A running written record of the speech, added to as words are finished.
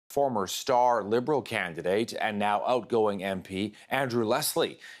Former star Liberal candidate and now outgoing MP Andrew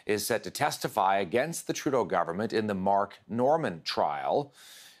Leslie is set to testify against the Trudeau government in the Mark Norman trial.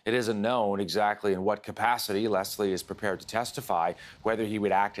 It isn't known exactly in what capacity Leslie is prepared to testify, whether he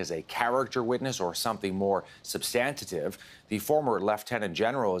would act as a character witness or something more substantive. The former Lieutenant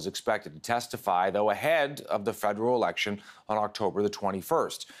General is expected to testify, though, ahead of the federal election on October the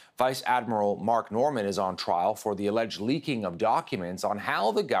 21st. Vice Admiral Mark Norman is on trial for the alleged leaking of documents on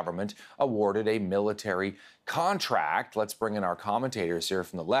how the government awarded a military contract. Let's bring in our commentators here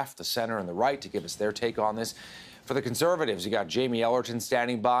from the left, the center, and the right to give us their take on this. For the Conservatives, you got Jamie Ellerton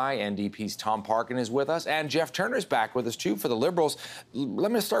standing by. NDP's Tom Parkin is with us. And Jeff Turner's back with us, too, for the Liberals.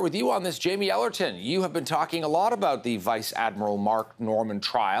 Let me start with you on this. Jamie Ellerton, you have been talking a lot about the Vice Admiral Mark Norman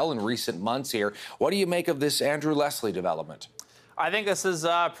trial in recent months here. What do you make of this Andrew Leslie development? I think this is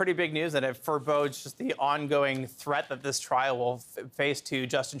pretty big news, and it forebodes just the ongoing threat that this trial will face to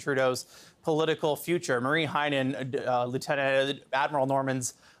Justin Trudeau's political future. Marie Heinen, Lieutenant Admiral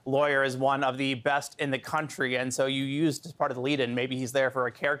Norman's lawyer, is one of the best in the country, and so you used as part of the lead-in, maybe he's there for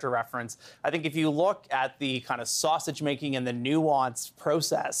a character reference. I think if you look at the kind of sausage-making and the nuanced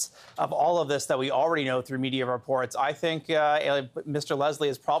process of all of this that we already know through media reports, I think Mr. Leslie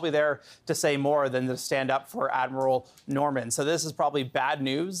is probably there to say more than to stand up for Admiral Norman. So this is probably bad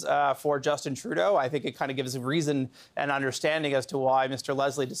news for Justin Trudeau. I think it kind of gives a reason and understanding as to why Mr.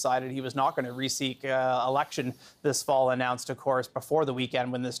 Leslie decided he was not going to re-seek election this fall, announced, of course, before the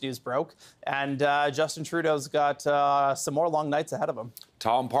weekend when this news broke. And Justin Trudeau's got some more long nights ahead of him.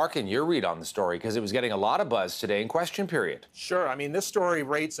 Tom Parkin, your read on the story, because it was getting a lot of buzz today in question period. Sure. I mean, this story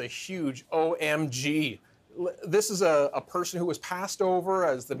rates a huge OMG. This is a person who was passed over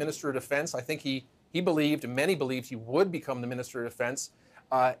as the Minister of Defense. I think he believed, and many believed, he would become the Minister of Defense,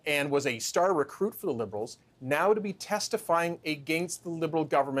 and was a star recruit for the Liberals, now to be testifying against the Liberal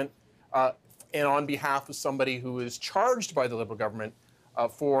government and on behalf of somebody who is charged by the Liberal government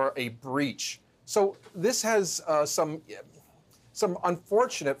for a breach. So this has some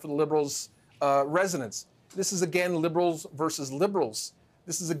unfortunate for the Liberals resonance. This is again Liberals versus Liberals.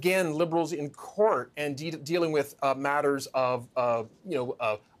 This is again Liberals in court and dealing with matters of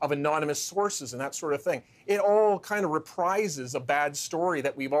anonymous sources and that sort of thing. It all kind of reprises a bad story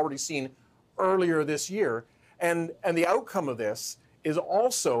that we've already seen earlier this year, and the outcome of this is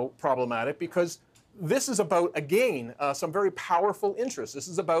also problematic because this is about, again, some very powerful interests. This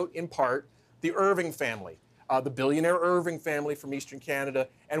is about, in part, the Irving family, the billionaire Irving family from Eastern Canada,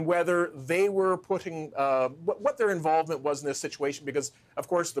 and whether they were putting, what their involvement was in this situation. Because, of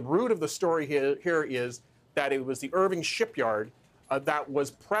course, the root of the story here is that it was the Irving shipyard that was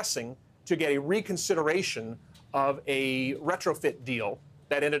pressing to get a reconsideration of a retrofit deal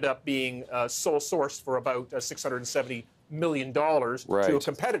that ended up being sole sourced for about $670 million to a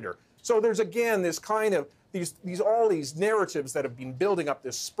competitor. So there's, again, this kind of, all these narratives that have been building up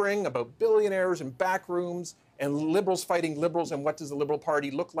this spring about billionaires and backrooms and Liberals fighting Liberals, and what does the Liberal Party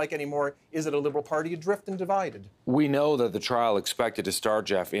look like anymore? Is it a Liberal Party adrift and divided? We know that the trial expected to start,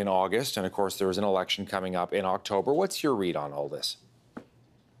 Jeff, in August, and of course there is an election coming up in October. What's your read on all this?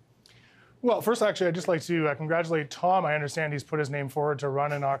 Well, first, actually, I'd just like to congratulate Tom. I understand he's put his name forward to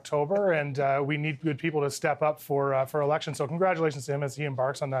run in October, and we need good people to step up for election. So congratulations to him as he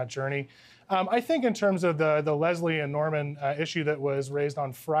embarks on that journey. I think in terms of the Leslie and Norman issue that was raised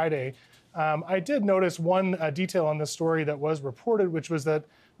on Friday, I did notice one detail on this story that was reported, which was that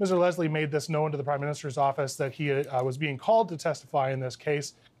Mr. Leslie made this known to the Prime Minister's office that he was being called to testify in this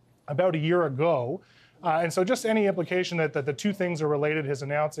case about a year ago. And so just any implication that the two things are related, his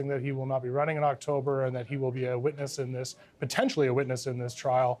announcing that he will not be running in October and that he will be a witness in this, potentially a witness in this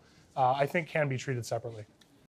trial, I think can be treated separately.